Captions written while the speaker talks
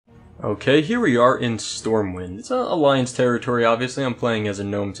Okay, here we are in Stormwind. It's Alliance territory, obviously. I'm playing as a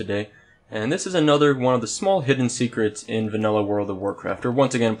gnome today. And this is another one of the small hidden secrets in vanilla World of Warcraft. Or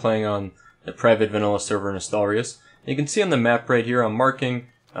once again playing on the private vanilla server in Astarius. You can see on the map right here, I'm marking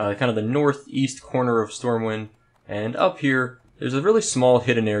kind of the northeast corner of Stormwind. And up here, there's a really small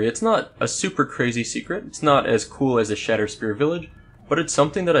hidden area. It's not a super crazy secret. It's not as cool as the Shatterspear village. But it's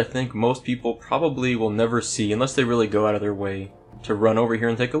something that I think most people probably will never see unless they really go out of their way to run over here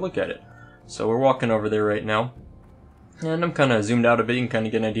and take a look at it. So we're walking over there right now. And I'm kind of zoomed out a bit, you can kind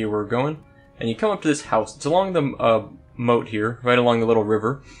of get an idea where we're going. And you come up to this house. It's along the moat here, right along the little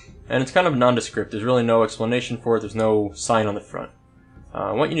river. And it's kind of nondescript. There's really no explanation for it. There's no sign on the front.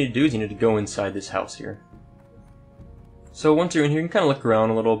 What you need to do is you need to go inside this house here. So once you're in here, you can kind of look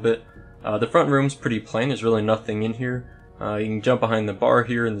around a little bit. The front room's pretty plain. There's really nothing in here. You can jump behind the bar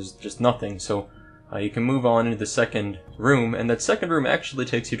here and there's just nothing. So you can move on into the second room, and that second room actually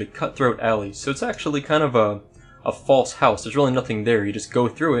takes you to Cutthroat Alley. So it's actually kind of a false house. There's really nothing there. You just go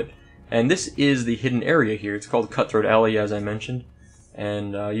through it, and this is the hidden area here. It's called Cutthroat Alley, as I mentioned,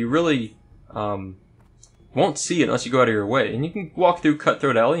 and you really won't see it unless you go out of your way. And you can walk through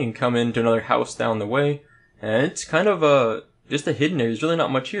Cutthroat Alley and come into another house down the way, and it's kind of just a hidden area. There's really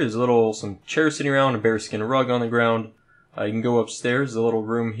not much here. There's some chairs sitting around, a bearskin rug on the ground. You can go upstairs. There's a little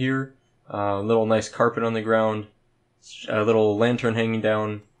room here. A little nice carpet on the ground, a little lantern hanging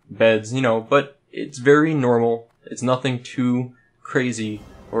down, beds, but it's very normal. It's nothing too crazy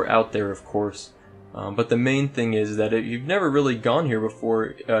or out there, of course. But the main thing is that if you've never really gone here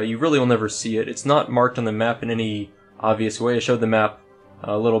before, you really will never see it. It's not marked on the map in any obvious way. I showed the map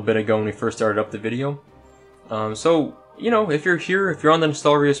a little bit ago when we first started up the video. So, if you're here, if you're on the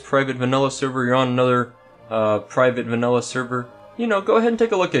Astarius private vanilla server, you're on another private vanilla server, go ahead and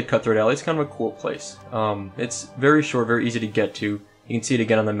take a look at Cutthroat Alley. It's kind of a cool place. It's very short, very easy to get to. You can see it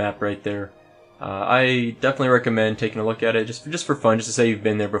again on the map right there. I definitely recommend taking a look at it, just for fun, just to say you've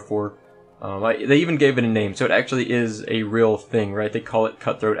been there before. They even gave it a name, so it actually is a real thing, right? They call it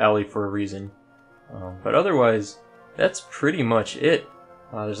Cutthroat Alley for a reason. But otherwise, that's pretty much it.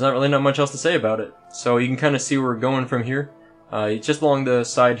 There's not much else to say about it. So you can kind of see where we're going from here. It's just along the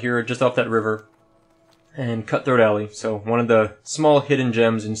side here, just off that river. And Cutthroat Alley, so one of the small hidden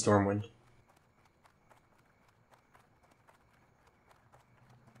gems in Stormwind.